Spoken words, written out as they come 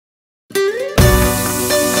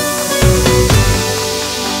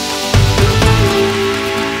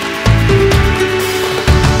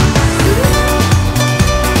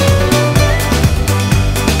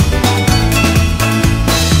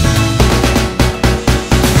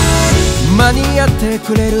間に合って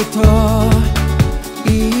くれると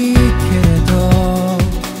いいけれど、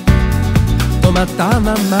止まった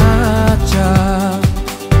ままじゃ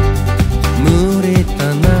無理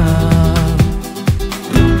だな。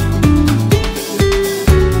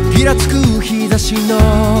ギラつく日差し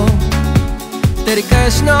の照り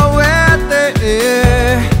返しの上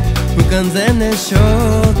で不完全燃焼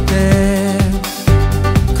で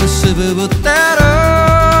くすぶってる。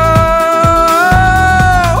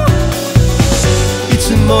い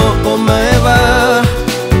つもお前は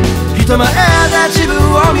人前で自分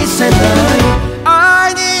を見せない。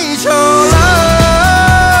 I need your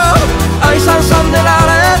love。 愛さんさんねら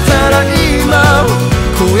れたら今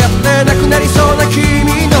こうやってなくなりそうな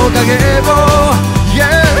君の影を、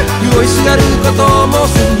yeah、酔いすがることも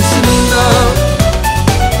せずに済んだ。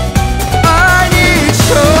 I need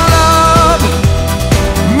your love。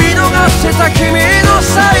 見逃せた君の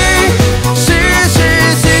サイン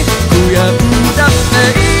CCC 悔やんだって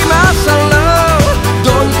今さらど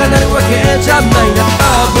うにかなるわけじゃないな。多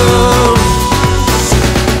分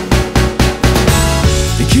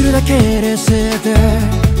できるだけ冷静で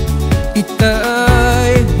一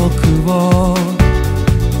体僕を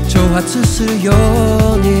挑発するよ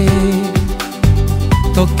うに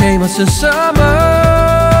時計は進む。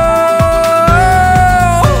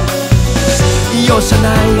容赦な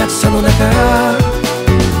い暑さの中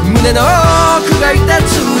胸の奥が痛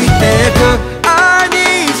ついてく。 I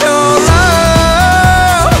need your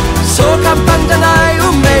love。 そう簡単じゃない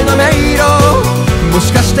運命の迷路、も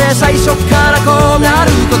しかして最初からこうな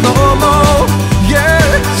ることも、yeah、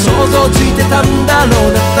想像ついてたんだろ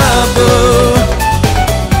うな多分。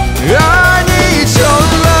 I need your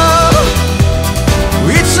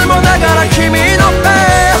love。 いつもながら君のペ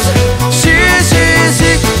ース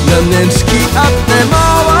CCC 何年付き合っても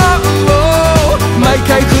毎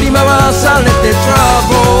回振り回されてトラ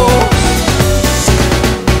ブル。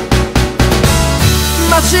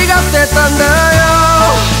間違ってたんだよ、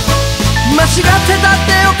間違ってたって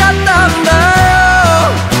よかったんだよ。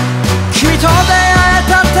君と出会え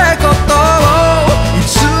たってことをいつ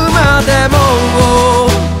までも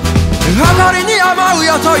誇りに思うよ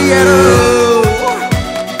と言える。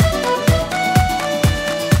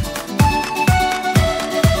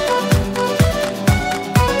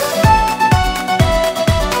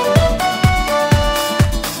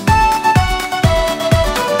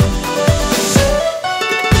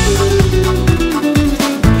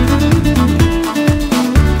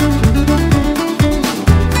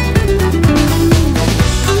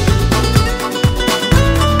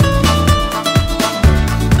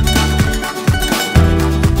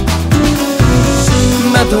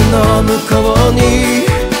窓の向こうに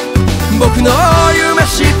僕の夢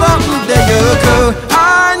しぼんでゆく。 I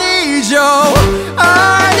need you I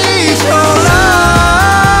need your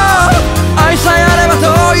love。 愛さえあればと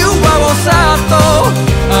いう輪をさっと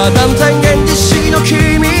あだん天現実の君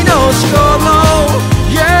の思考の、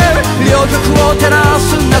yeah、両極を照らす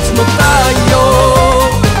夏の太陽。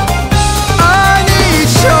 I need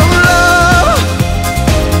your love。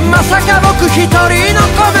 まさか僕一人の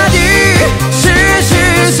コメディ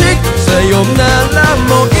さよならも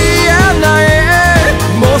言えない、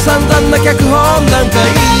もう散々な脚本なんか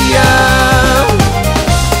嫌。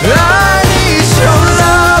 I need your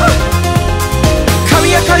love。 神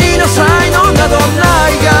明かりの才能などな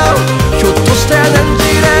いがひょっとして念じ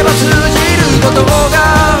れば通じることが、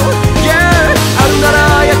yeah、あるなら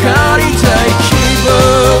やかりたい気分。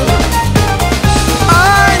 I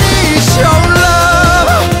need your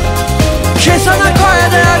love。 小さな声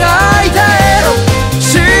であがいて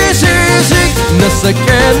情けない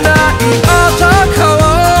男を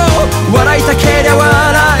笑いたけりゃ笑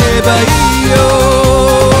えばいいよ、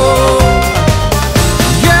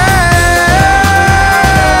yeah、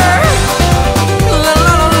ララ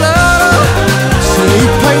ララ精一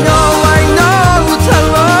杯の愛の歌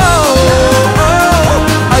を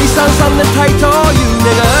愛さんさんでたいという願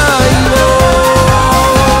いを。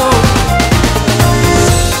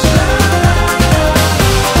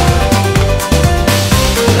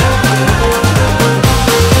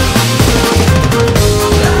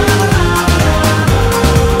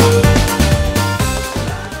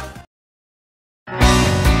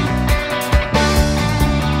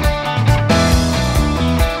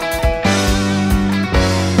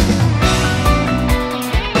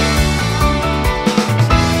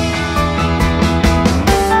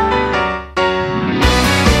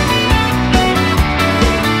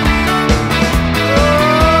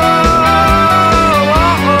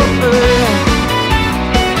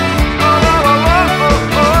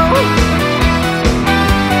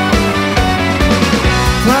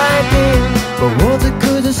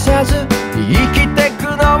生きて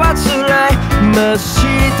くのは辛い。まし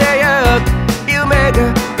てや夢が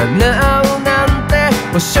叶うなんて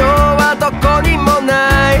保証はどこにも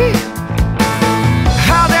ない。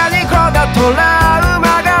派手に転がトラウ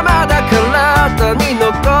マがまだ体に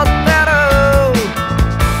残ってる。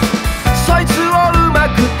そいつをうま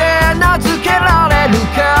く手なずけられる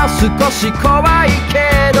か少し怖い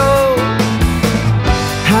けど、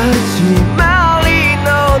始まり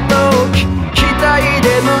の時期待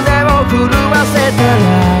で胸を震わせたら、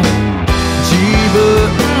自分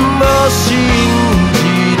も信じ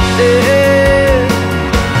て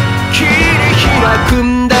切り開く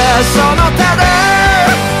んだ。その手で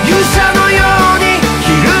勇者のように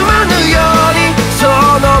ひるまぬように、そ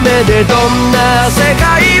の目でどんな世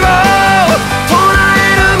界を捉え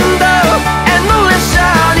るんだ。縁の列車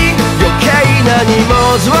に余計な荷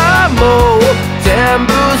物はもう全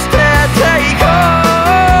部捨てていこう。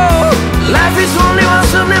 Life is only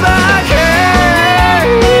once and never again。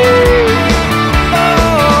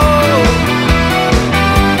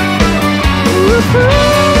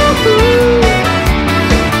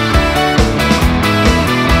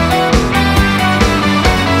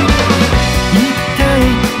一体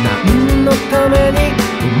何のために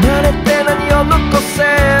生まれて何を残せる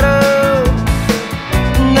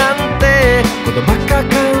なんてことばっか考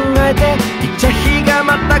えていちゃ日が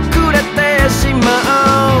また暮れてしま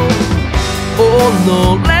う。己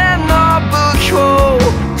の武器を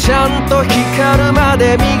ちゃんと光るま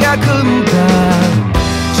で磨くんだ。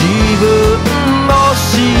自分も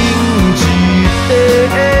信じ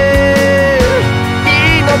て命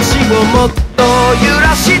をもっと揺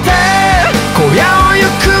らして荒野を行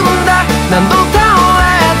くんだ。何度倒れ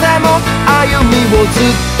ても歩みをずっ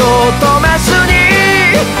と止めずに、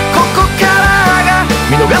ここからが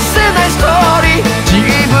見逃せないストーリー。自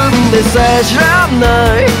分でさえ知ら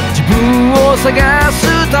ない自分を探す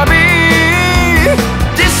旅。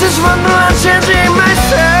 This is when I'm changing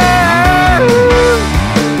myself。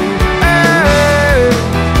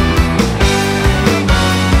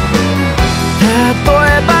例え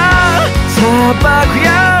ば砂漠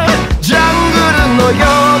やジャングルのよう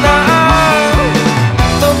な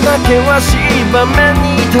どんな険しい場面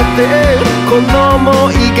に立ってこの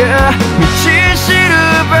想いが道しる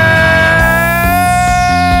べ。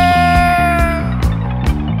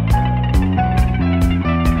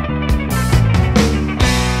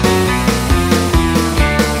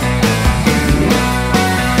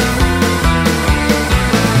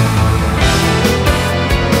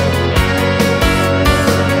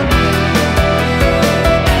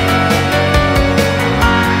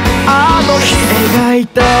描い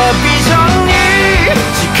たビジョンに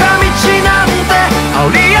近道なんてあ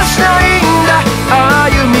りやしないんだ。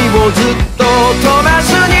歩みをずっと止め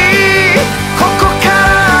ずに、ここから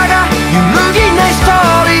が揺るぎないストー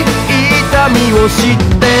リー。痛みを知っ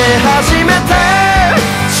て初めて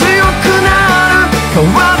強くなる、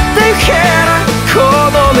変わってゆける。こ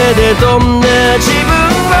の目でどんな自分を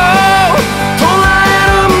捉え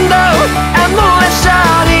るんだ。縁の列車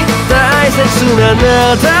に大切なあ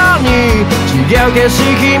なたに違う景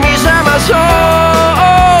色見せましょう。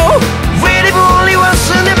 We live only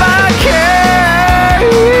once and never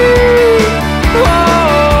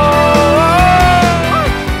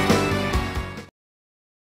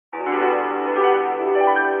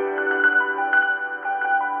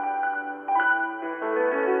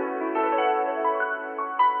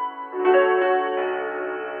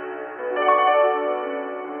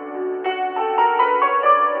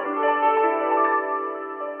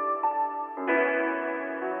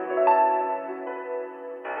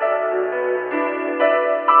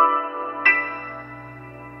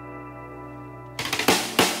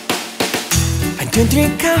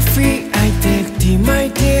drink coffee, I take tea, my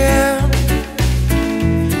dear.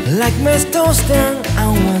 Like my toast down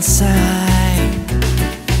on one side,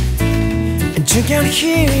 and you can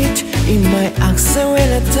hear it in my accent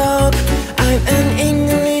when I talk. I'm an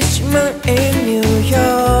Englishman in New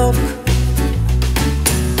York.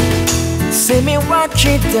 See me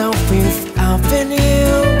walking down Fifth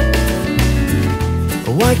Avenue,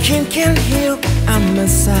 walking can hear on my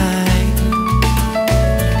side.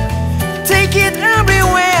 Take it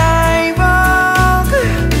everywhere I walk.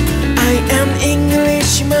 I am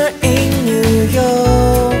Englishman in New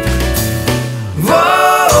York.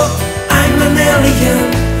 Whoa, I'm an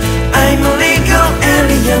alien. I'm a legal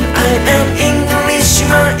alien. I am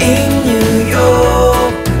Englishman in New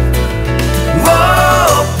York.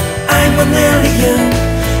 Whoa, I'm an alien.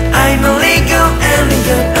 I'm a legal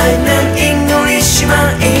alien. I'm an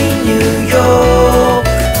Englishman in New York.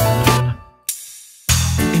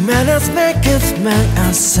 Las Vegas man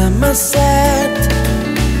a Somerset,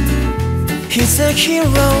 He's a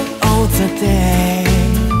hero of the day.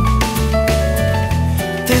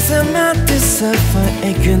 There's a man to suffer,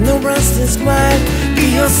 ignorance is mine.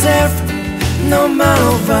 Be yourself, no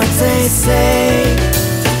matter what they say.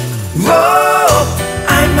 Whoa,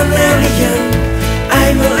 I'm an alien,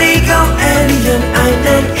 I'm a legal alien. I'm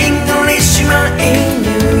an Englishman in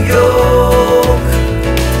New York.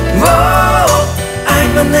 Whoa,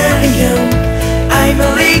 I'm an alien, I'm a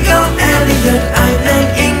legal alien. I'm an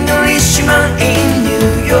Englishman in New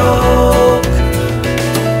York.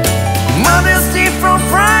 Modesty from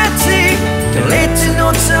variety, the little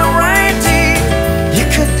notoriety. You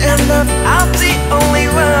could end up the only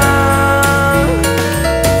one.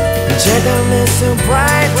 Gentleness and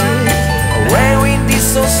brighty, where in this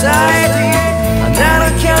society,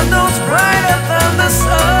 another candle's brighter than the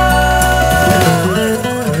sun.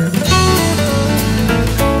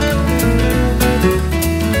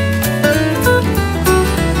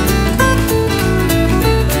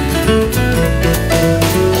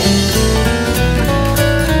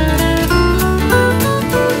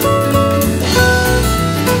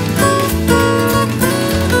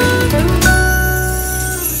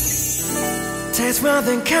 Takes more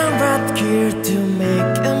than combat gear to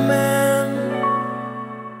make a man.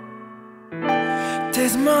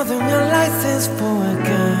 Takes more than a license for a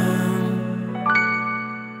gun.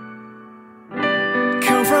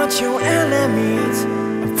 Confront your enemies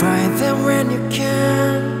and fight them when you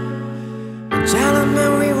can.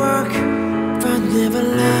 Gentlemen, we work but never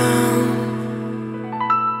learn.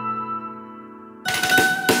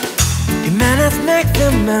 Your manners make the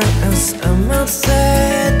man, as I'm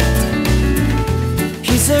upset.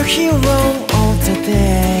 He's a hero of the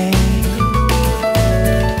day.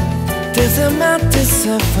 There's a man to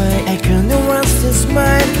suffer, ignorance is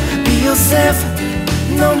mine. Be yourself,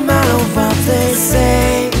 no matter what they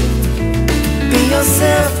say. Be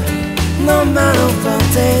yourself, no matter what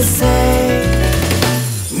they say.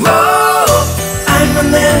 Whoa, I'm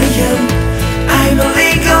an alien, I'm a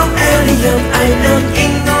legal alien. I'm an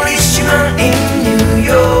Englishman in New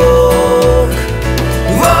York.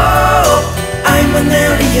 Whoa, I'm an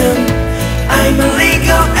alien, I'm a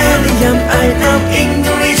legal alien. I'm an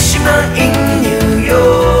Englishman in New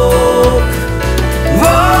York.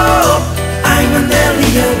 Whoa, I'm an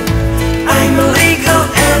alien, I'm a legal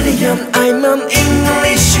alien. I'm an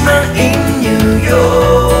Englishman in New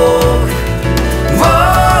York.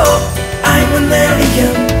 Whoa, I'm an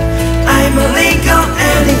alien, I'm a legal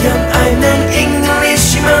alien. I'm an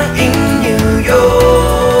Englishman in New York.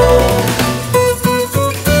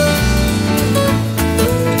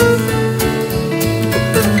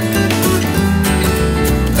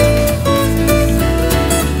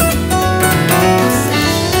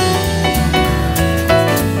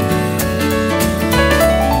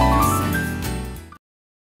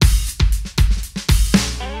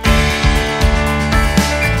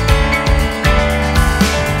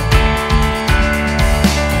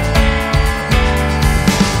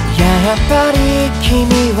やっぱり君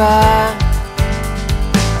は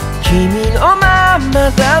君のま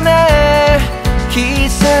まだね。久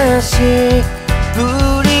しぶ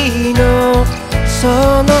りのそ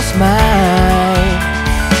のスマイル。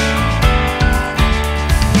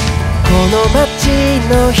この街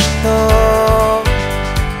の人、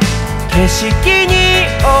景色に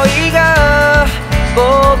老いが僕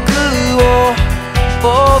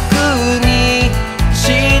にし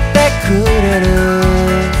てくれる。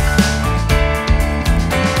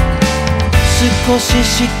少し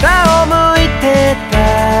下を向いてた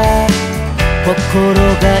心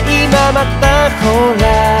が今またほら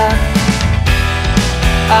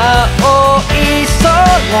青い空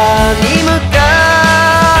に向か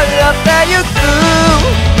ってゆ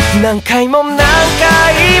く。何回も何回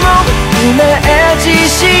もイメージ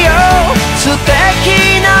しよう素敵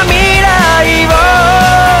な未来を。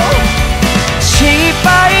失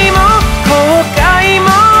敗も後悔も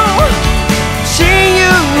親友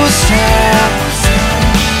さ。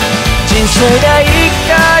人生が一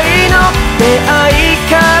回の出会い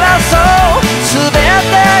からそう全て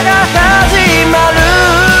が始まる。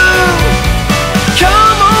今日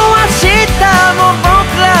も明日も僕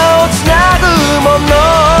らをつなぐもの、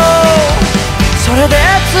それで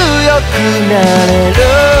強くなれる。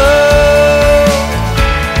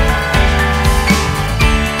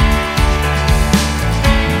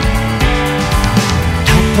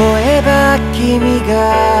例えば君が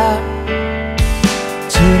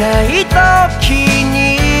辛い時に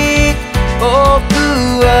僕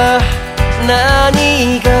は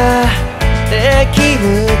何ができる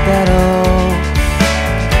だろう。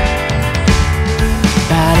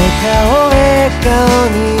誰かを笑顔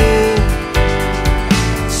に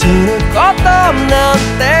すること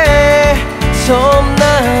そんな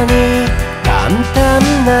に簡単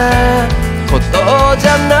なことじゃ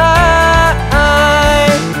ない。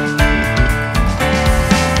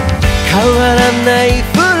変わらない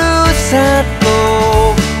ふるさと、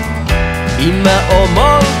今思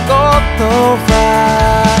うことは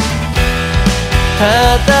た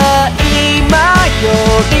だ今よ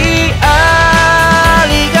りあ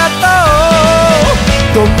りがと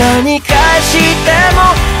う。どんなに返しても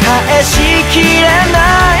返しきれな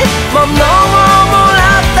いものをもら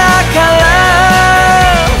ったから、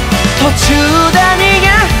途中で逃げ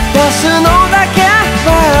出すのだけは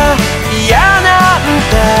嫌なん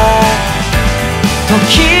だ。時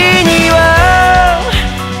には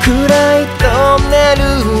暗いトンネル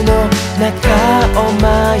の中を迷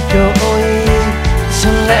い、そ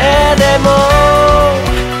れでも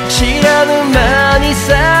知らぬ間に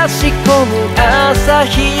差し込む朝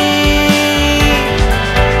日。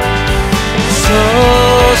そ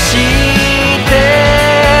して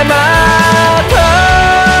また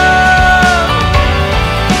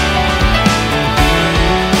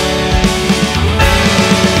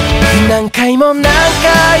何回も何回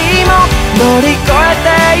も乗り越え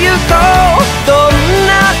てゆこう。どん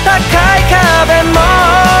な高い壁も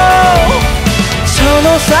その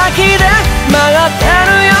先で曲がって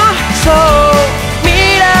るよ。そう未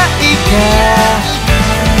来が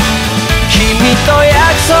君と約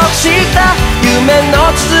束した夢の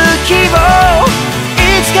続きをい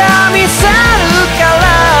つか見せるから。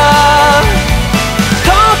遠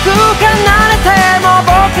く離れても僕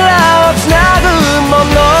らをつなぐもの、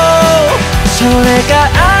それが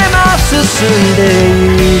あれば進んで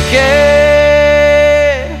ゆけ。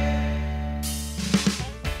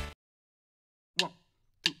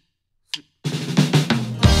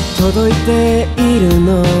届いているの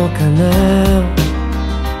かな、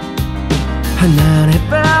離れ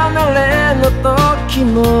離れの時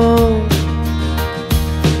も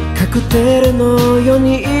カクテルのよう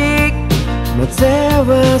に混ぜ合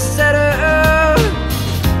わせる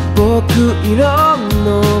僕色の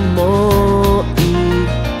想い。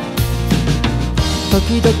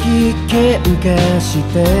時々喧嘩し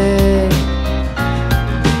て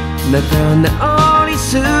仲直り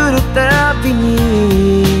するたびに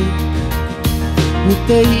似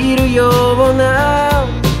ているような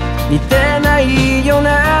似てないよう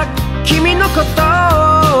な君のこと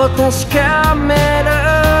を確かめる。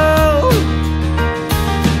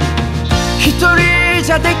一人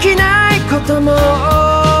じゃできないことも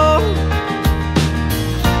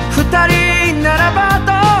二人ならば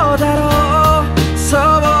どうだろう。そう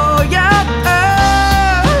やって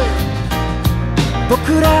僕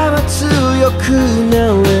らは強くな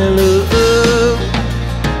れる。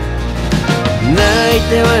泣い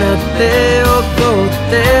て笑って怒っ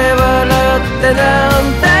て笑ってなん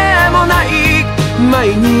でもない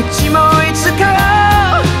毎日もいつか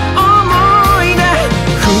は思い出。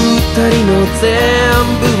二人の全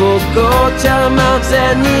部をごちゃ混ぜ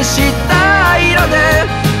にした色で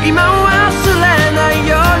今忘れないよ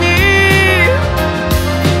うに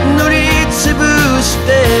塗りつぶして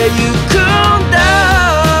ゆくんだ。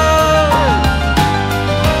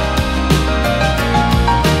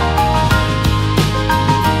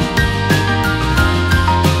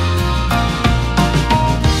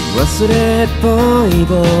忘れっぽい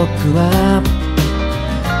僕は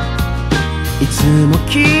いつも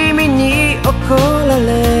君に怒られ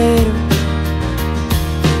る。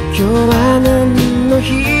今日は何の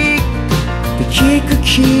日って聞く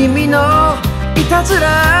君のいたず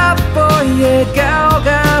らっぽい笑顔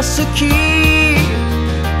が好き。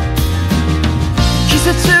季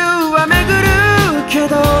節は巡るけ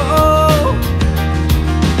ど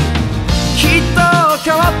きっと今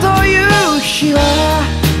日という日は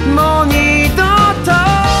もう二度と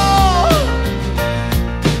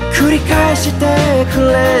繰り返してく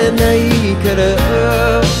れないから。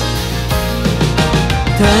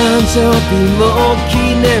誕生日も記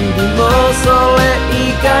念日もそれ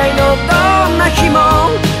以外のどんな日も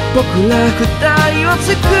僕ら二人を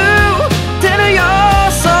作ってるよ。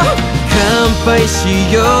そう乾杯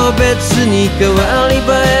しよう別に変わり映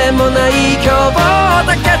えもない今日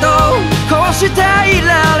だけどこうしてい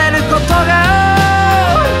られることが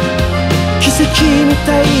奇跡み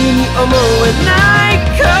たいに思えない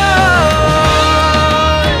か。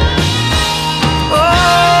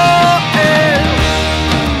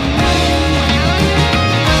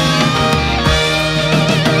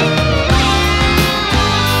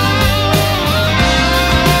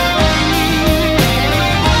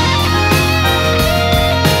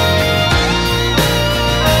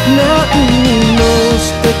何にも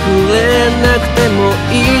してくれなくても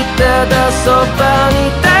いい、ただそばに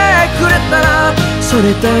いてくれたらそれ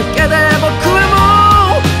だけで僕は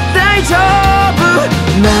丈夫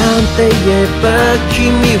なんて言えば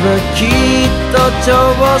君はきっと調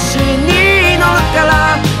子に乗るか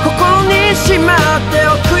ら心にしまって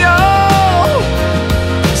おくよ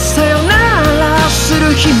さよならす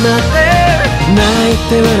る日まで泣い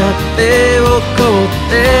て笑って怒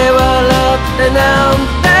って笑ってなん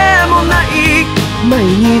てもない毎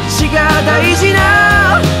日が大事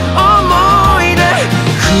な思い出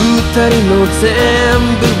二人の全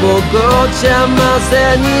部をごちゃ混ぜ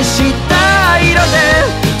にした色で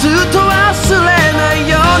ずっと忘れない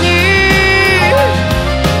ように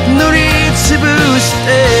塗りつぶして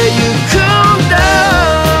ゆくんだ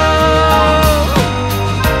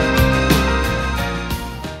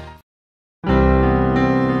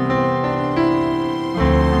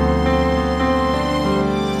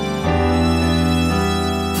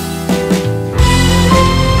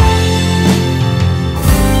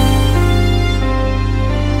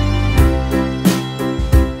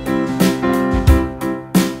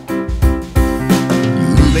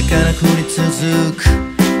から降り続く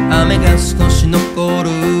雨が少し残る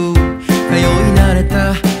通い慣れ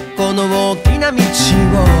たこの大きな道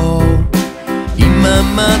を今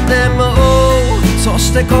までもそ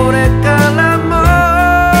してこれからも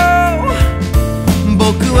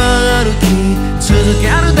僕は歩き続け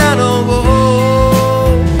るだろう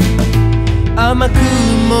雨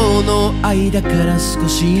雲の間から少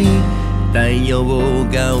し太陽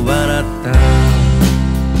が笑った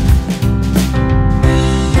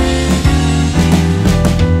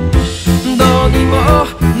にも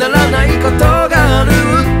ならないことがあるっ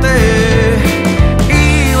て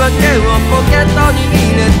言い訳をポケットに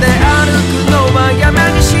入れて歩くのはやめ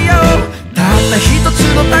にしようたった一つ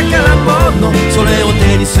の宝物それを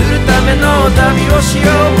手にするための旅をしよ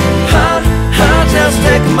う Just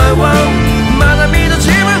take my one まだ見ぬ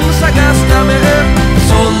自分探すため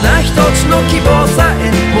そんな一つの希望さ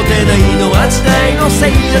え持てないのは時代のせ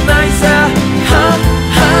いじゃないさ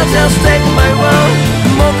Just take my one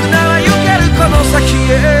僕なら行けるこの先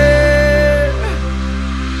へ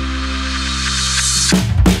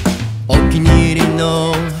お気に入り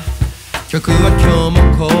の曲は今日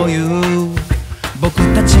もこういう僕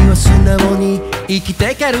たちは素直に生き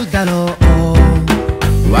ていけるだろう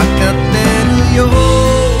分かってるよ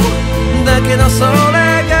だけどそれ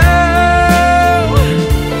が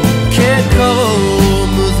結構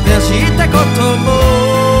難しいってことも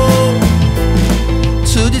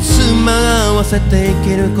辻褄合わせてい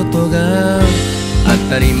けることが当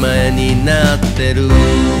たり前になってる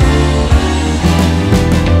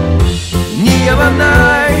似合わ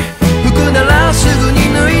ない服ならすぐ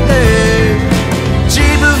に脱いで自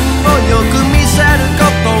分をよく見せるこ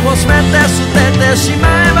とを全て捨ててしま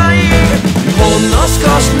えばいいほんの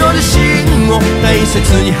少しの自信を大切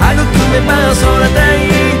に育めばそれでい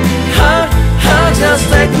い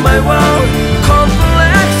Just take my world コンプ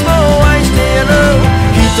レックスも愛してやる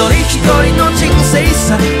一人一人の人生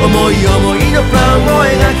さ思い思いのプランを描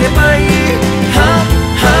けばいい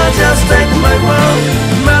Just take my world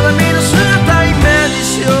まだ見ぬ姿イメージ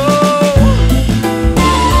しよう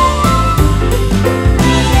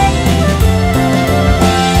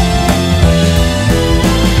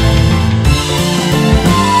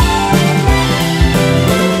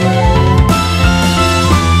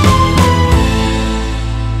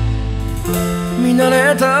見慣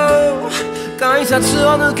れた改札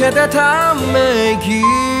を抜けてため息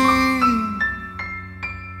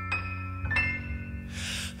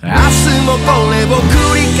明日もこれを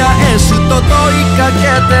繰り返すと問いかけ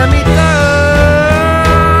てみた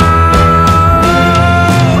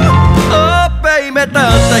Oh baby た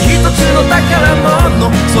った一つの宝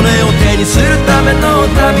物それを手にするための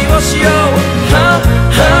旅をしよう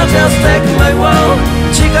Just take my world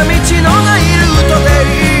近道のないルートで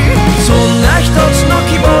いいそんな一つの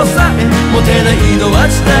希望さえ持てないのは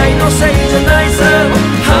時代のせいじゃないさ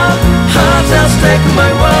Just take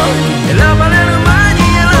my world 選ばれる前に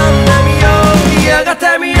選んでみようやが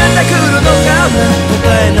て見えてくるのかな答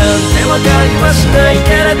えなんてわかりはしない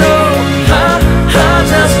けれど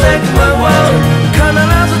Just take my world 必ず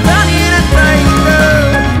手に入れたいんだ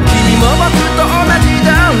君も僕と同じ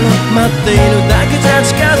だろ待っているだけじゃ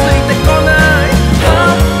近づいてこない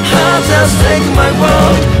Just take my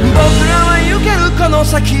world 僕らは行けるこの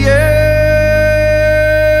先へ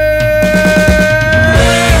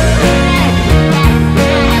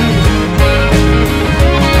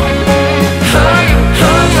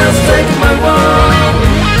Just take my world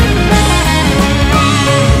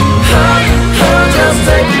Just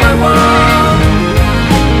take my world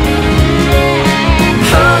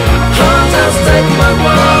Just take my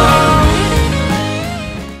world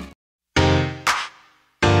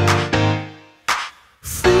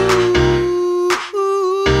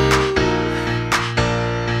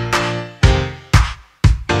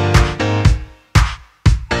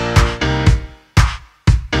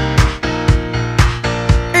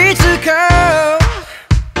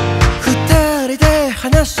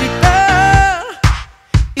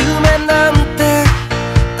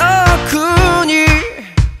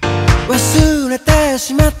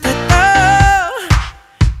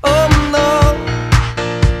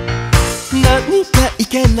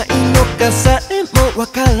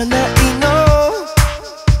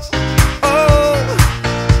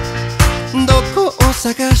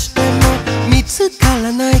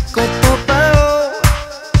言葉を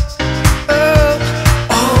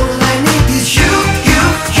All I need is you, you,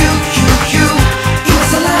 you, you, you 今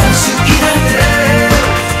さら好きなんて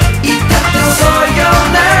言ったって遅いよ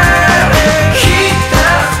ねひた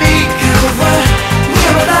びくは似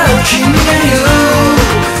合わない君が言う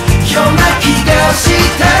ような気がし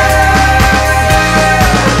て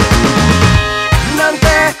なんて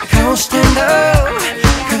顔してんだ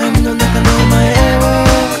鏡の中の前を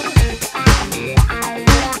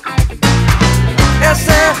痩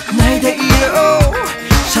せないでいいよ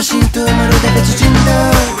写真とまるで別人だ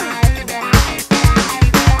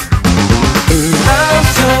暗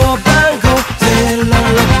証番号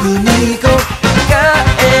0625変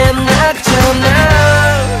えなくちゃな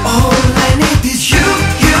All I need is you,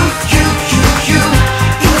 you, you, you, you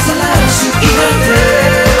今さら好きなんて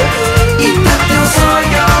言ったって遅い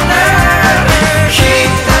よねひ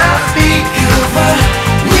たびくは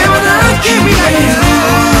似合わない君が言う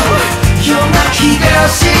ような気が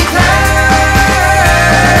して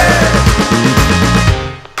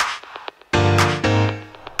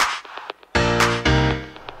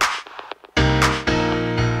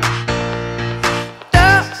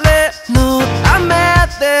誰のため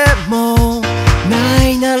でもな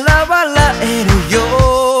いなら笑えるよ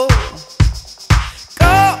後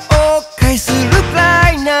悔するく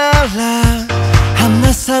らいなら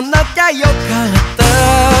話さなきゃよかった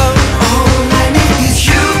All I need is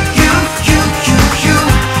you, you, you, you, you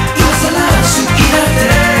今さら好きなんて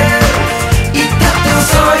言ったって遅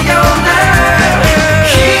いよね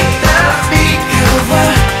ひたびくは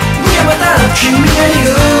似合わない君が言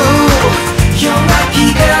うような気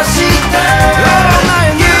がしてAll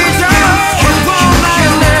I need is you, you, you,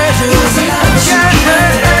 you 今さら好きな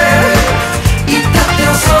んて言ったって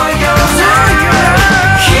遅いよね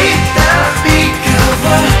ひたびくは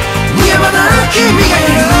似合わない君が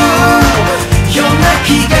言うような気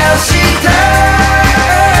がして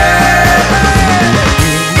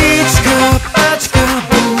いつかあちか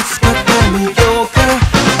ぶつかってみようか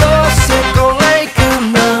どうせこれ以下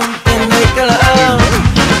なんてないから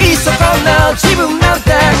いっそこんな自分なんて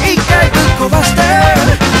一回ぶっ壊して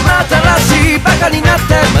またらしいバカになっ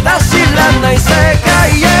てまだ知らない世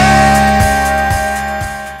界へ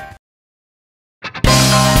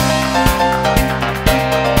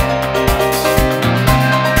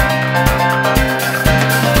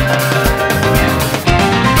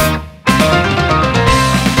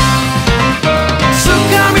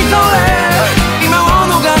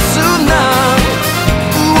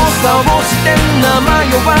名前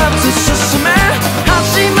を進め始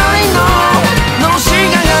まりののし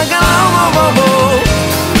がががろう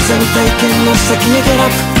刻み体験の先へゲラッ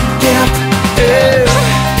プゲラップ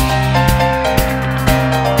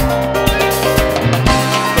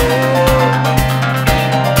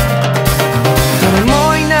誰も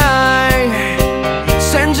いない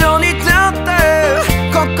戦場に立って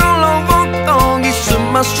心を研ぎ澄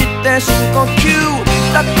まして深呼吸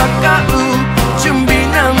戦う準備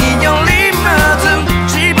何よりまず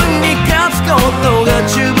自分に勝つことが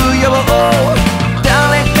重要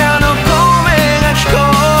誰かの声が聞こ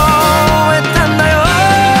えたんだよ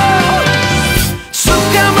捕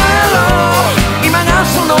まえろ今が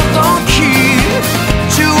その時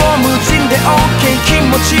縦横無尽で OK 気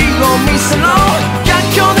持ちを見せろ逆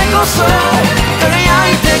境でこそ輝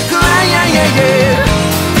いてくれ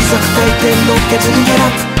遺族体験のケツにゲラ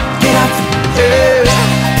ップゲラッ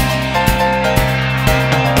プ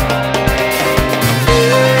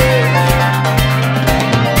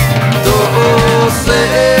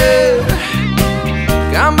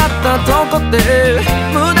頑張ったとこで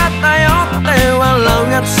無駄だよって笑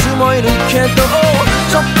うやつもいるけど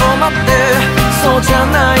ちょっと待ってそうじゃ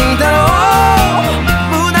ないだろ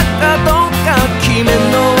う無駄かどうか決め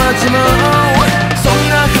の味もそん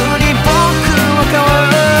な風に僕は変わ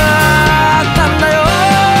ったんだよ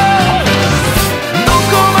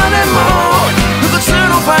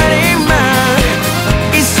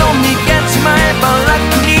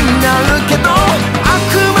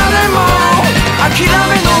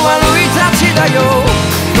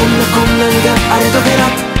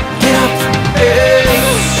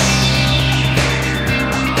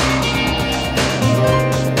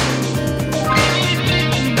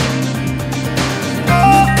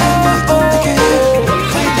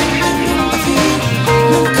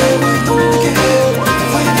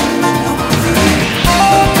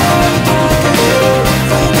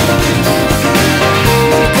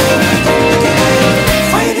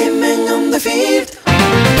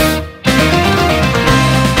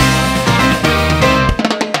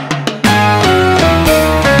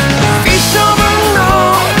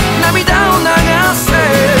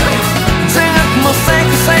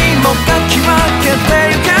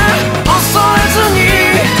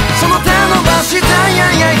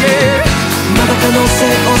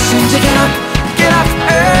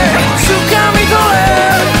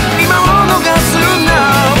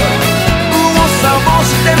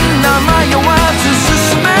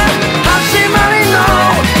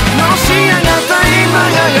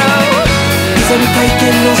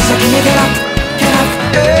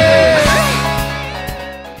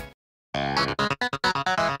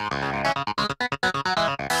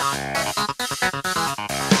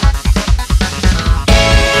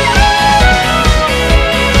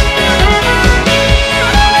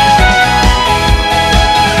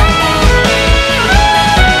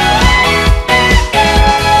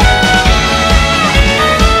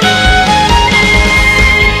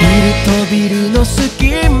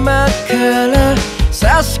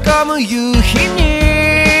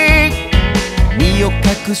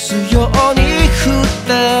隠すように二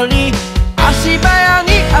人足早に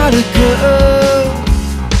歩く。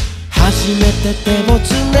初めて手を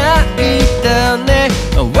つないだね、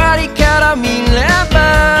周りから見れば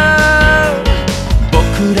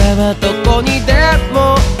僕らはどこにで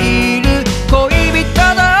もいる恋人同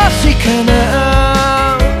士かな。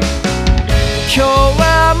今日は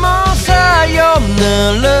もうさよな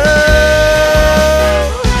ら、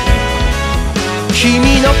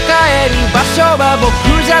君の帰る場所は僕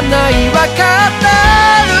じゃないわかって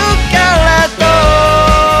るけれど、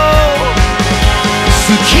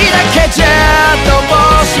好きだけじゃど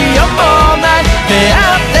うしようもない、出会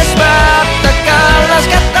ってしまったから仕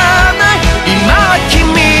方ない。今は君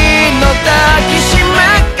の抱きしめ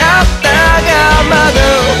方がまだ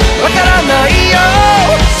わからないよ。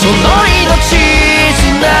その命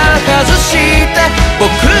綱外して僕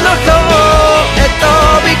の方へ飛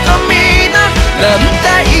び込みな、なんて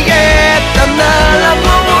言えたならも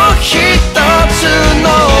う一つの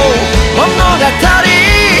物語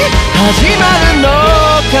始まるの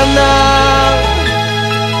かな。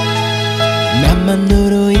生ぬ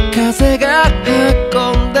るい風が運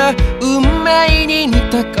んだ運命に似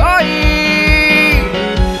た恋、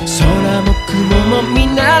空も雲も見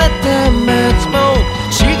慣れた街も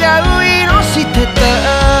違う色してた。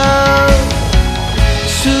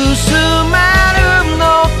進めるの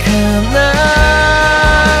かな、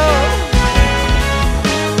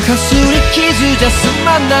かすり傷じゃ済ま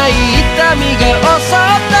ない痛みが襲っ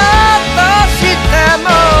たとしても、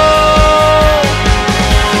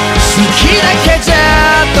好きだけじゃ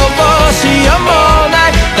どうしようもな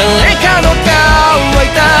い、誰かの乾い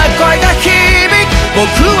た声が響く。僕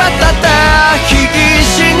はただ必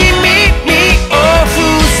死に耳を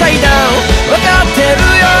塞いだ、わかってる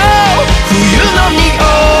よ。冬の匂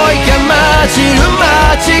いが混じる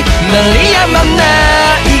街、鳴りやまな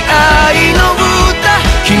い愛の歌、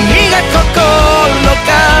君が心か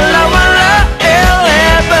ら笑えれ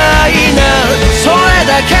ばいいな、それだ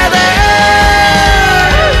けで。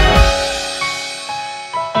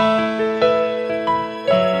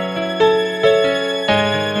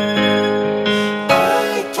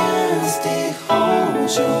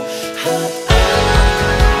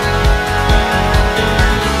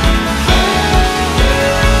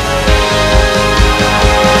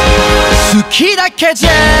好きだけじゃ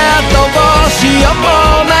どうしようも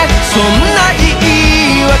ない、そんな言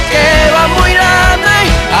い訳はもういらない。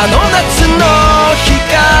あの夏の日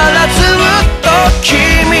からずっと君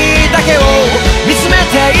だけを見つめ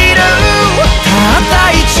ている。たっ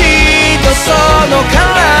た一度その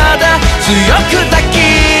体強く抱き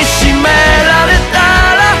しめられた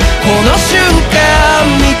ら、この瞬間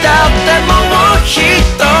にだってもう一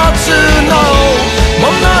つの物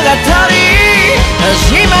語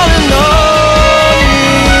始まるの。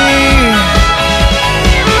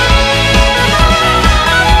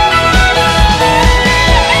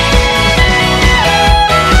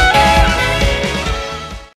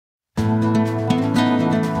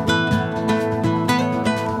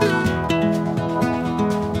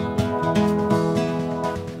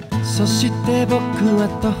そして僕は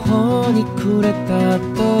途方に暮れた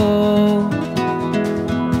後、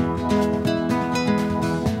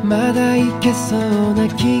まだいけそうな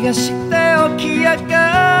気がして起き上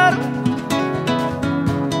がる。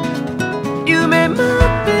夢ま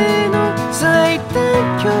での最短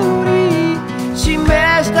距離示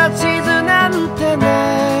した地図なんてな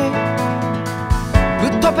い。フッ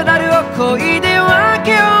トペダルを漕いで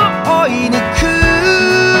訳を追い抜く。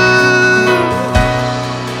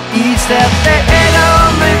いつだって笑顔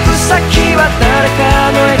の行く先は誰か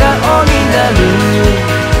の笑顔になる。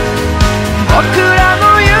僕らの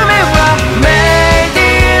夢は Make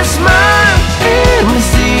this smile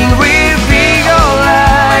Everything will be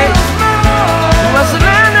alright。 忘れ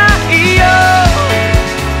ないよ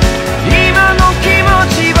今の気持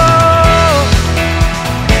ちを。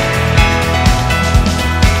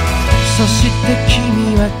そして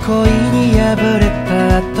君は恋に破れた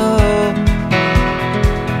後、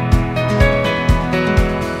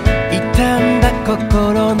傷んだ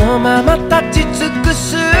心のまま立ち尽くす。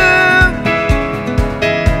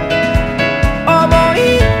思い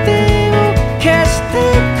出を消して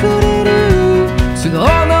くれる都合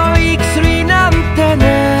のいい薬なんてな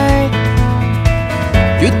い。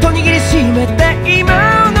ぎゅっと握りしめて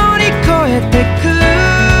今を乗り越えてく。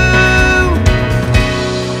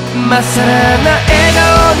まっさらな笑顔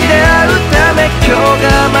に出会うため今日が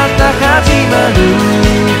また始まる。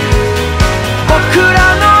僕ら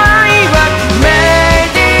の愛は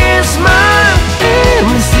Make this smile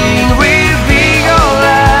Everything will be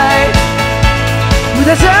alright。 無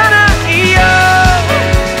駄じゃないよ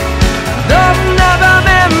どんな場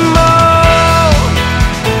面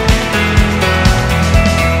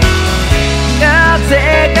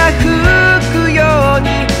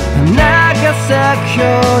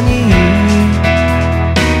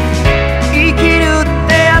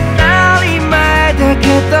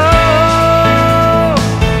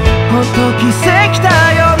奇跡だ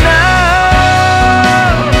よな。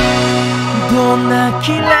どんな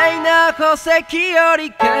綺麗な宝石より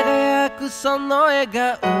輝くその笑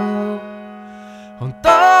顔、本当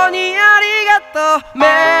にありがとう。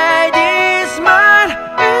 Made this smile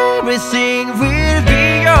everything will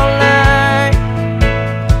be alright。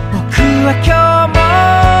 僕は今日も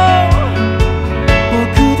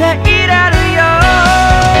僕でいられるよ。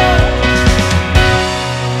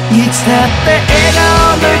いつだって笑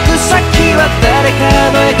顔の行く先は誰か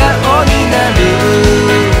の笑顔になる。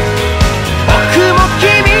僕も君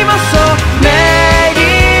もそう。 Made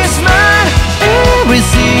it smile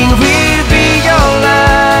everything will be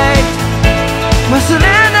alright。 忘れ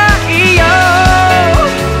ないよ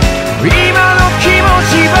今の気持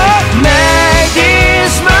ちを。 Made it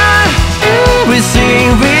smile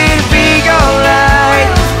everything will be alright。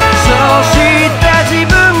 そうした自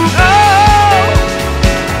分を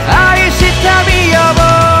愛したみよう。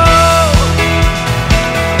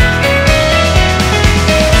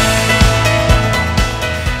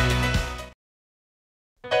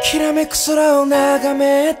きらめく空を眺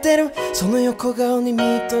めてる、その横顔に見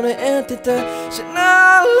とれてたシャ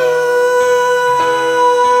ララ。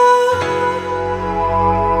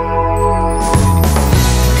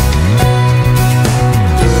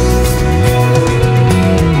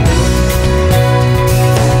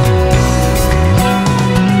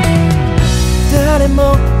誰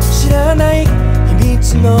も知らない秘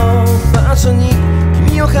密の場所に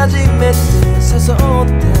君を初めて誘った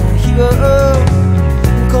日を、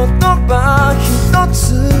言葉一つ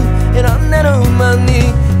選んでる間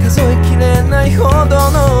に数えきれないほど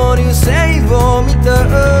の流星を見た。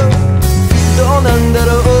どうなんだ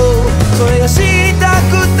ろうそれが知りた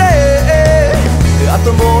くて、あ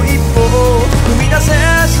ともう一歩踏み出せ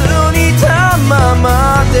ずにいたま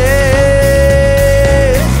まで。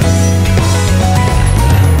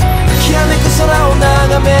きらめく空を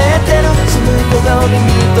眺めてる、その横顔に見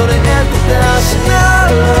とれてたしなら、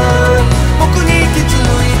僕に気づい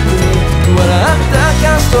て笑った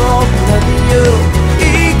カストラビュー言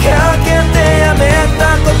いかけてやめた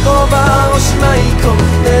言葉をしまい込ん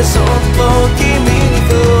で、そっと君に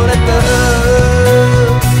触れた。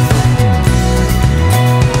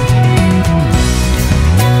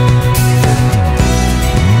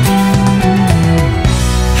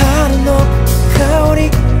春の香り、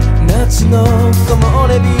夏の木漏れ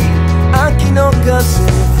日、秋の風、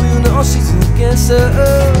冬の静けさ、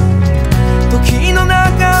時の流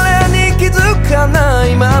れに気づかない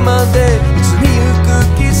ままで移りゆく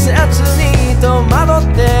季節に戸惑っ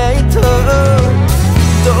ていた。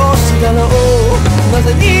どうしてだろうな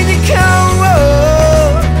ぜに時間を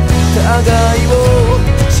互いを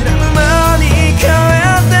知らぬ間に変え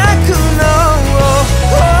てくの。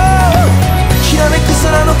きらめく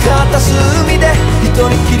空の片隅で一人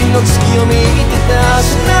きりの月を見てたし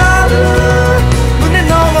なら、胸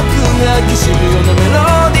の奥がきしむようなメロ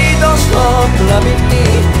ディーとストップラビに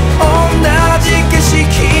同じ景色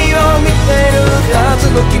を見てるはず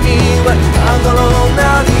の君は今頃何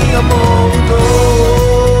を思うの。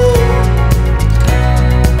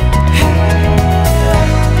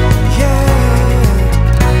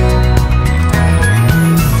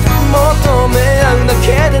求め合うだけ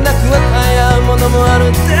でなく与え合うものもある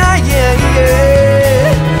んだ、教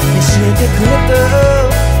えてくれた。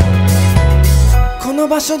この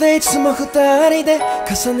場所でいつも二人で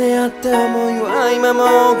重ね合った想いは今も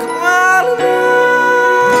変わらない。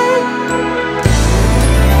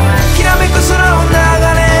きらめく空を流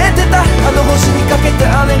れてたあの星にかけ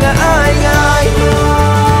た願いが今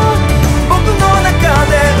僕の中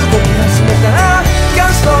で動き始めた。ガ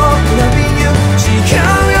ストラビュー違う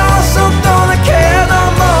要素とだけど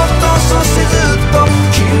もっと、そしてずっと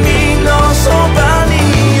君のそばに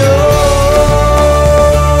いよう。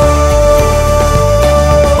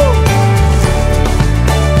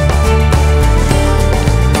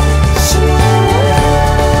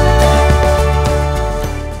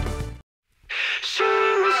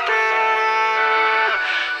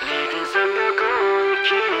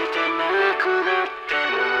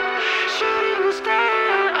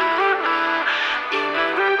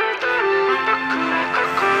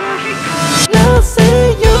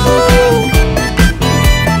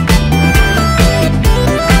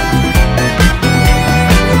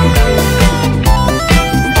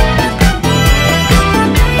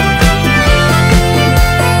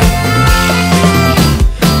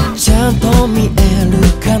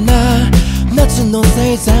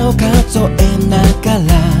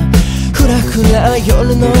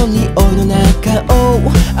夜の匂いの中を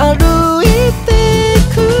歩いてい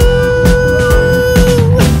く。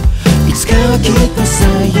いつかはきっとさ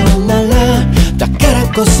よならだから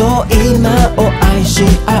こそ今を愛し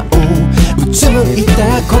合おう。うつむい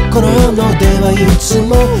た心の手はいつ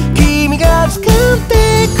も君が掴んで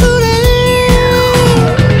くれ。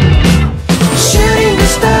シューティング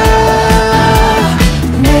スター、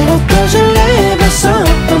目を閉じればそっ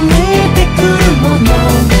と見てくるもの。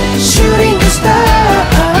シューティングスター、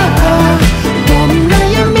どんな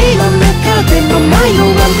闇の中でも迷わ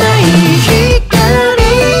ない光。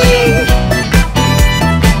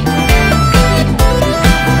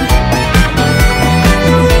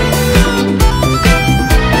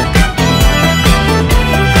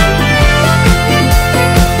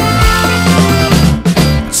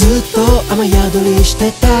雨宿りし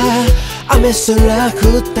てた雨すら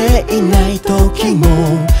降っていない時も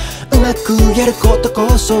うまくやること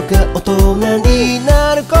こそが大人に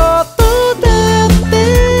なることだって。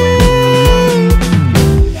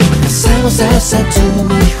傘をささずに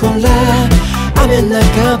ほら雨の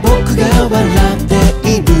中僕が笑って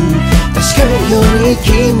いる。確かめるように君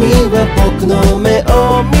は僕の目を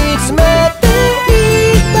見つめて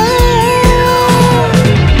いた。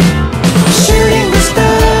シューティングスター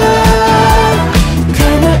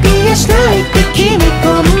したいって決め込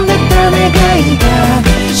んでた願いが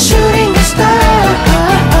シューティングスター、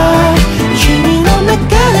君の中で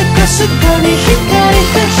かすかに光り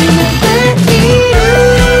始めている。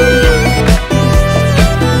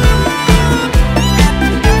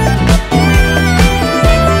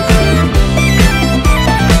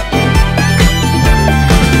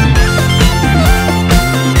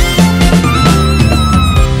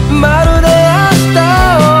まるで明日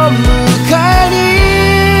を迎えに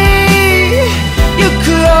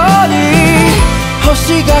星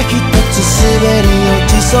が一つ滑り落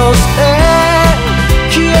ちそうして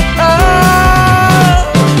消えた。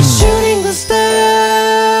シューティングスター、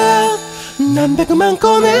何百万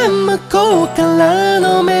光年向こうから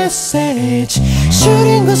のメッセージ。シューテ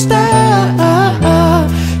ィングスター、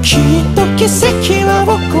きっと奇跡は起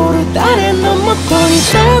こる誰のもとに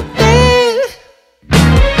だって。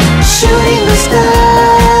シューティングスター、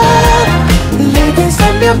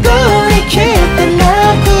0.3秒後に消えてな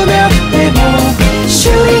くなってもシ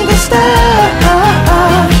ューティングスター、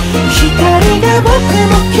光が僕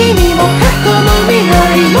も君も過去の未来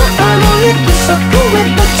もあの約束へ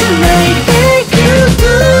と繋いでゆく。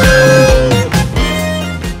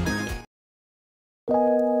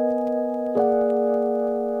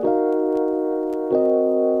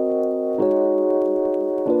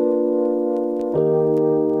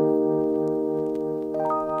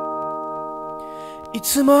い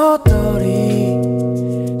つも通り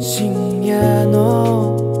深夜の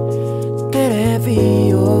テレ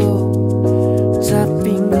ビをザッ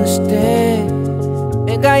ピングして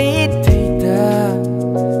描いていた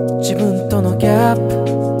自分とのギャッ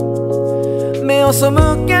プ。目を背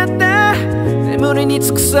けて眠りに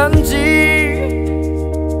つく3時、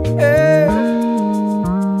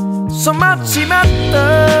染まっちまった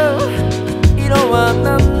色は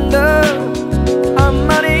なんだ、あん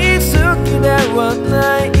まり好きでは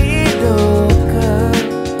ない色か。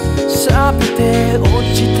錆びて落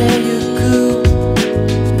ちてゆく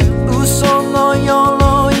嘘の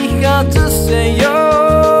鎧外せよ、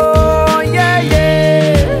yeah, yeah。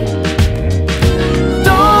 ど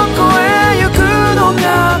こへ行くのか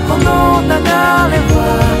この流れは、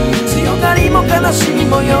強がりも悲しみ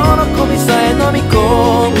も喜びさえ飲み込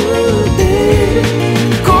んで、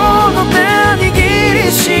この手握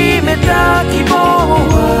りしめた希望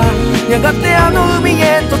はやがてあの海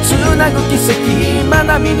へとつなぐ奇跡、ま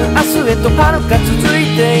だ見ぬ明日へと遥か続い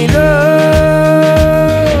ている。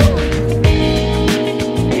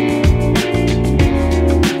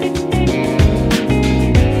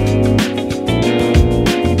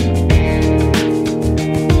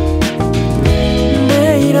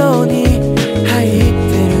迷路に入っ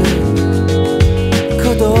てる子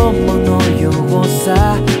供のようさ、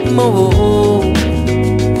もう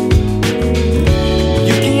行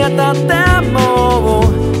き当たっても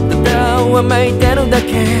ただわめいてるだ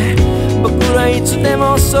け、僕らいつで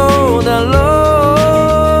もそうだろ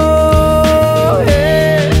う、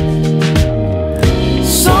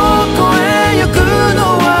そこへ行くの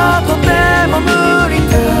はとても無理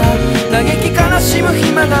だ。嘆き悲しむ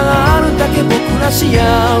暇があるだけ僕ら幸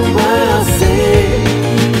せ、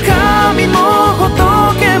神も仏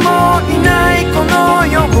もいないこの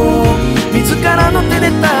世を自らの手で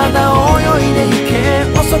ただ泳いでゆけ。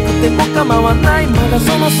遅くても構わない、まだ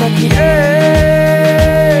その先へ。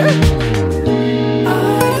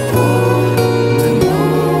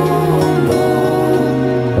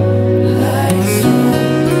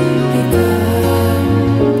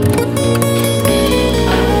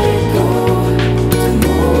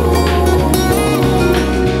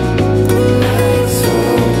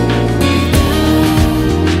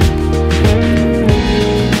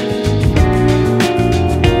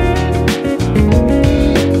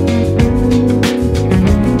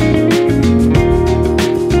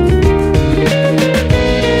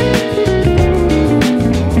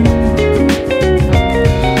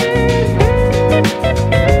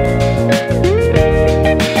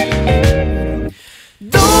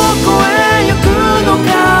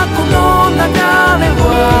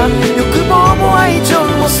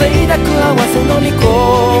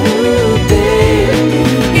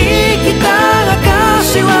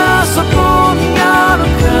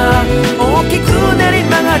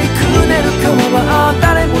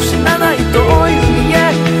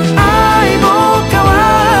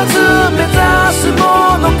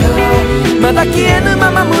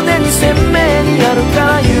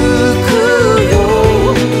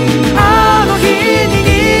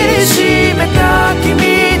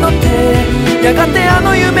やがてあ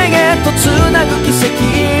の夢へとつなぐ奇跡、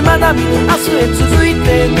学びの明日へ続い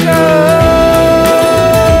ていく。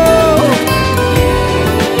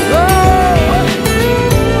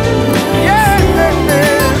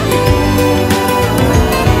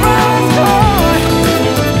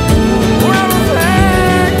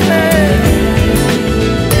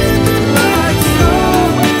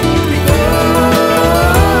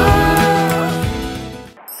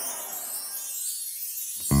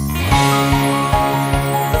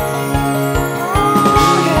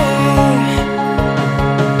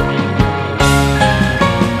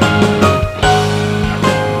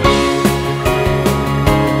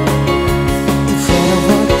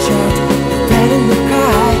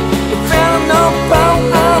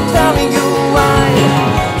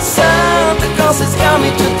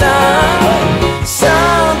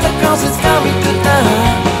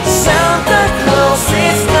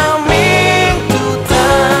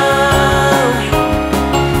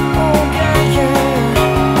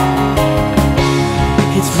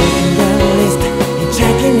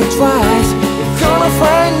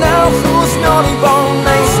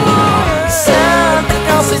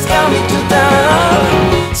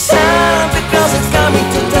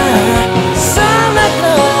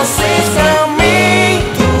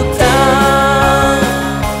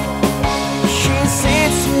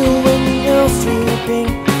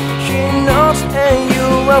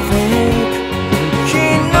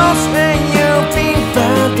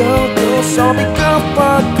So be good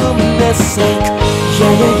for goodness sake.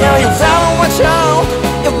 Yeah, yeah, yeah, you better watch out.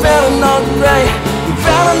 You better not right. You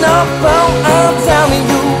better not fall. I'm telling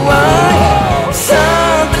you why.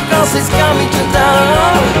 Santa Claus is coming to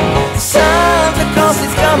town. Santa Claus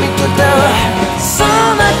is coming to town.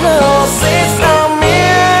 Santa Claus is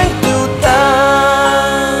coming to town.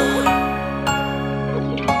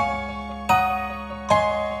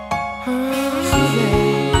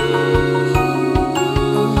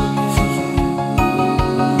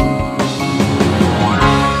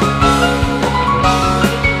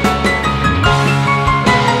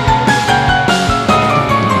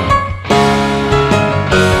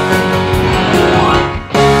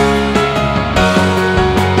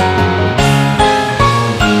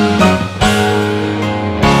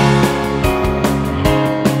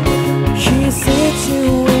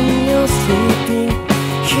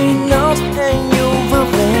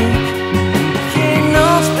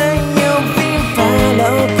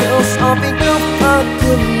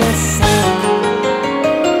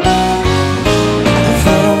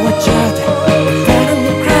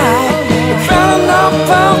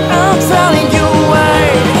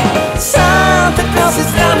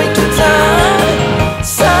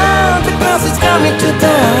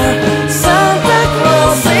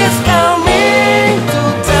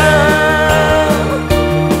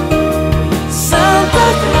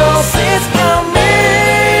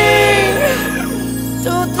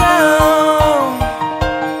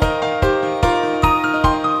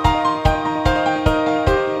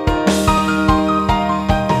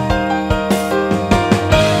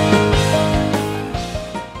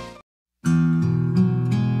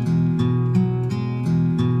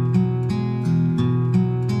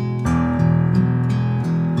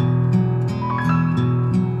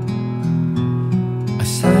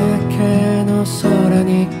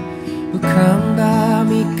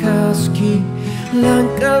欄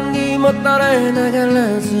干にもたれなが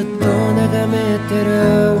らずっと眺めてる。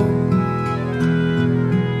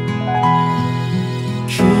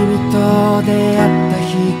君と出会った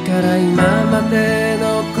日から今までの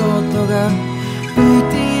ことが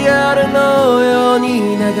VTR のように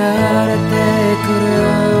流れてくる。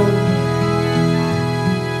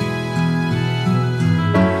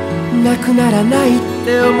なくならないっ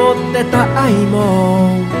て思ってた愛も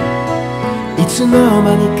いつの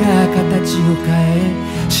間にか形を変え、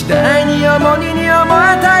次第に重荷に思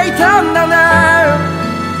えていたんだね。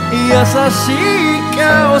優しい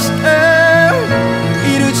顔して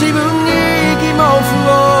いる自分に疑問符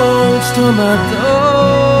を打つとまと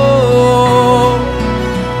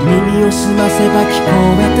耳を澄ませば聞こ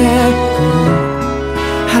えてくる。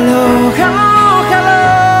ハローハローハ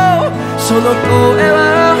ロー、その声は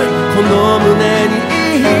この胸に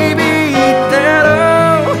響いてる。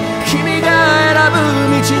君が選ぶ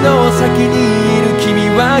道の先にいる君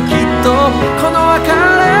はきっとこの別れ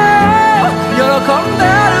を喜んで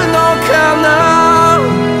るのかな。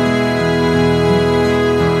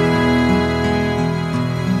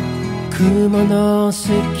雲の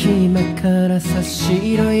隙間から差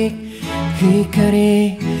し色い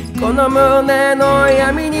光、この胸の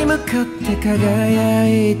闇に向かって輝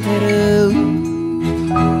いてる。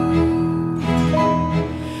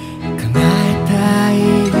叶え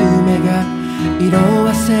色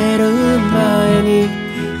あせる前に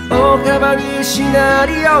大幅にシナ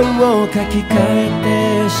リオを書き換え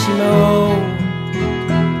てしまおう。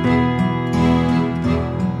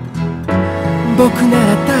僕な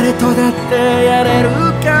ら誰とだってやれる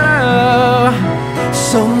から、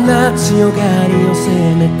そんな強がりをせ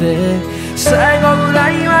めて最後ぐら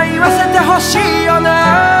いは言わせてほしいよな。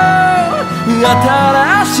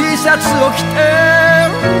新しいシャツを着て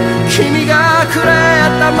君がくれ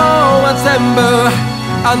たもんは全部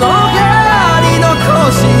あの部屋に残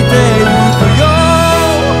してゆくよ。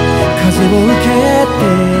風を受けて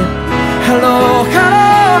ハローハロ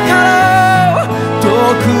ーハロー、遠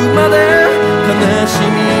くまで悲し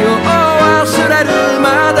みを忘れるま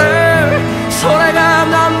で、それが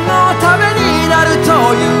何のためになると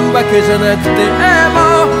いうわけじゃなくて、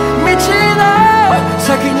もう道の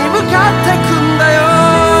先に向かってくんだよ。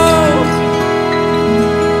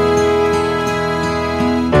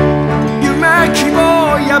夢希望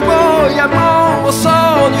野望野望そ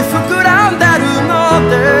うに膨らんでるの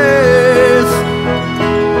です。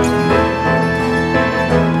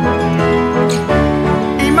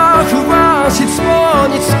今不安失望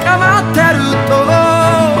に捕まってると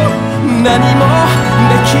何も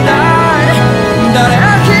できない、誰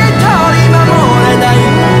一人守れない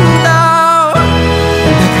んだ。だ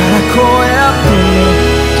からこうやって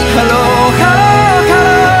ハローハローハ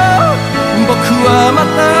ロー、僕はま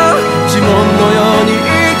た呪文のように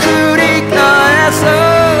繰り返す。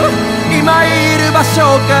今いる場所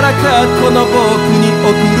から過去の僕に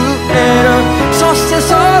送るエール、そして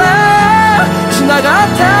それ繋がっ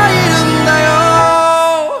ているんだよ。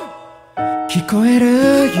聞こえる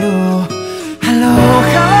よハロー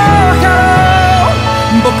ハローハロ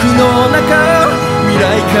ー、僕の中未来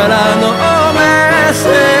からのメッセ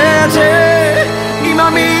ージ、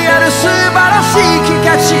今見える素晴らしい気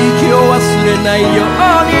が地域を忘れないよう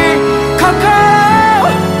に、心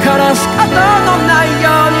からすことのないよ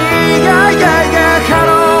うに、yeah, yeah, yeah, ハロ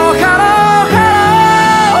ーハローハ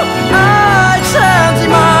ロー I change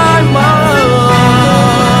my mind。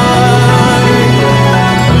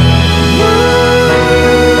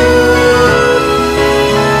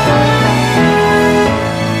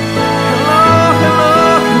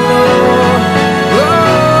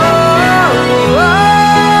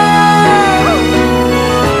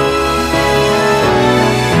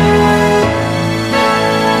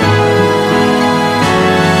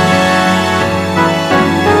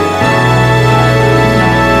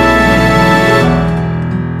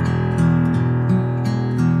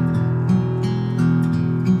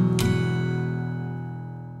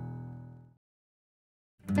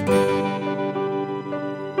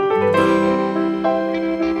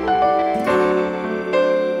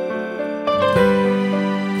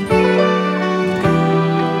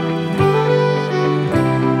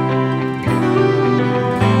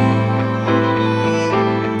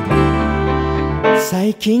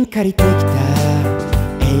最近借りてきた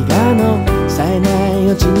映画の冴えない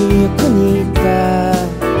夜によく似た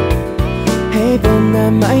平凡な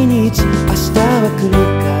毎日、明日は来る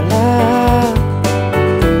から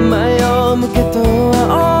前を向けと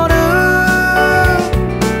煽る、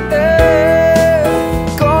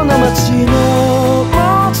この街の持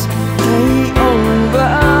つ体温は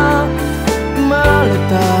生まれ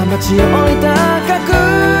た街を置いた角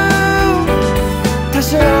多少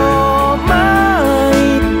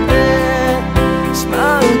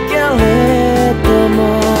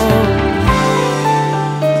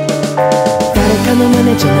の真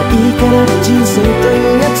似じゃないから人生と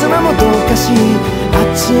いうやつはもどかしい、あ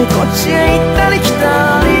っちへこっちへ行ったり来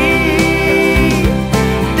たり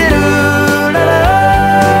出るら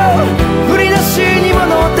ら振り出しに戻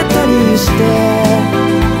ってたりして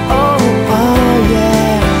Oh, oh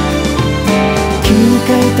yeah 君に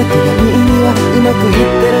書いた手紙にはうまくいっ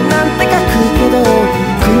てるなんて書くけど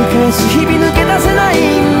繰り返す日々抜け出せない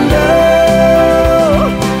んだ。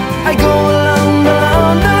I go around,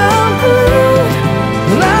 around, around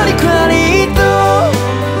ラリクラリと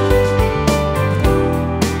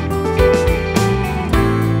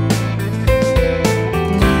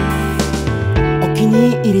お気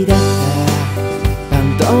に入りだったバン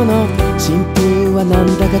ドの新譜はなん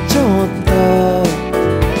だかちょっと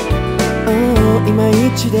いまい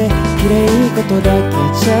ちで綺麗事だけ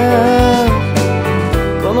じゃ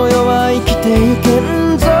この世は生きてゆけ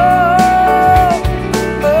んぞ。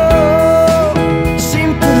シ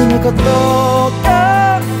ンプルなことが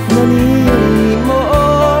何よりも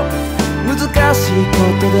難しいこ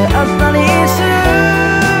とであったりする。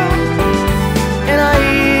偉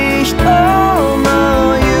い人の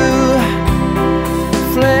言う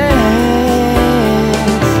フレー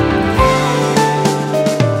ズ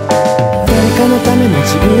誰かの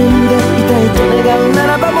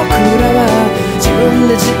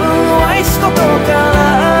で自分を愛すことから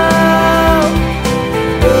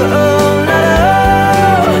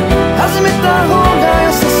始めた方が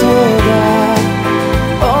良さそうだ。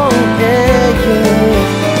Oh yeah yeah。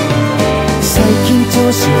 最近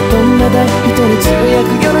調子はどんなだい？一人つぶやく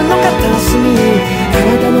夜の片隅、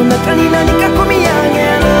体の中に何か込み上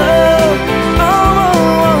げる。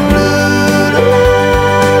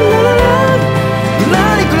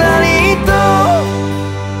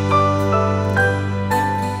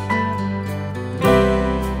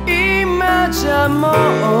じゃもう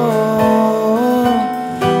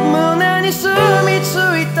胸に住み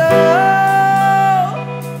着いた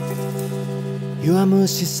弱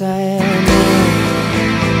虫さえも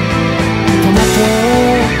トマト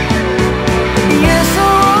言えそう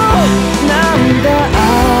なんだ。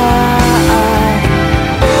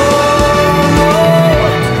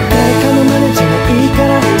誰かの真似じゃないか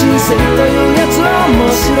ら人生というやつは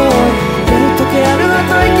面白い。やるときやる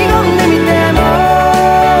と意気込んでみても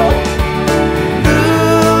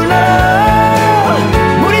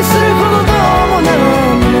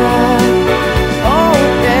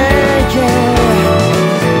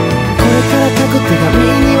手紙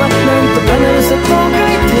にはなんとかなるさと書い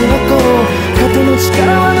ておこう。肩の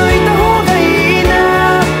力は抜いた方がいい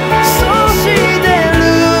な。そうしてる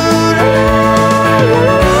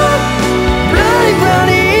ラリバ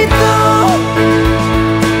リと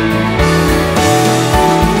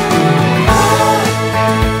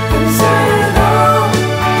それの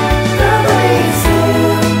ただいつ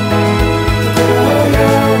ところよ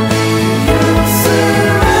許す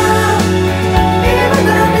は今だ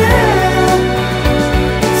ね。そ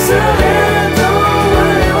れと我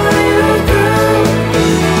々行く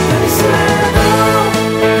旅すれど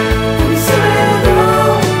旅すれどたどり着く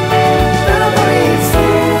ところよ。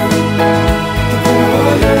儚きよ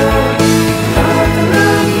俺も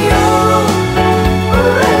そ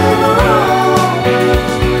れ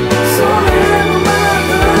もまた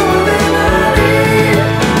我な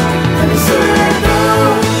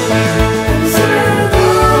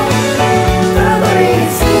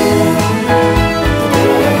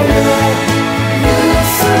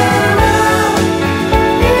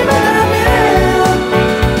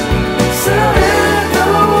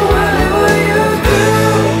旅すれ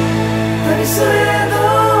ど旅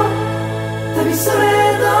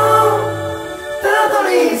すれどたど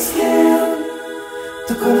り着くと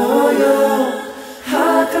ころよ。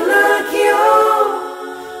儚きよ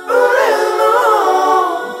俺も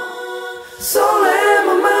それも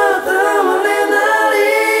また我なり。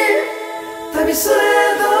旅すれ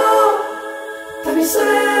ど旅すれ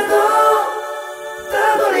ど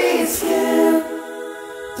たどり着け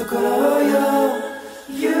ところよ。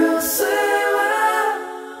許せは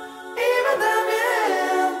今だめ。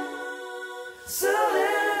それ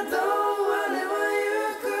と我は行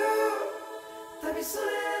く旅すれ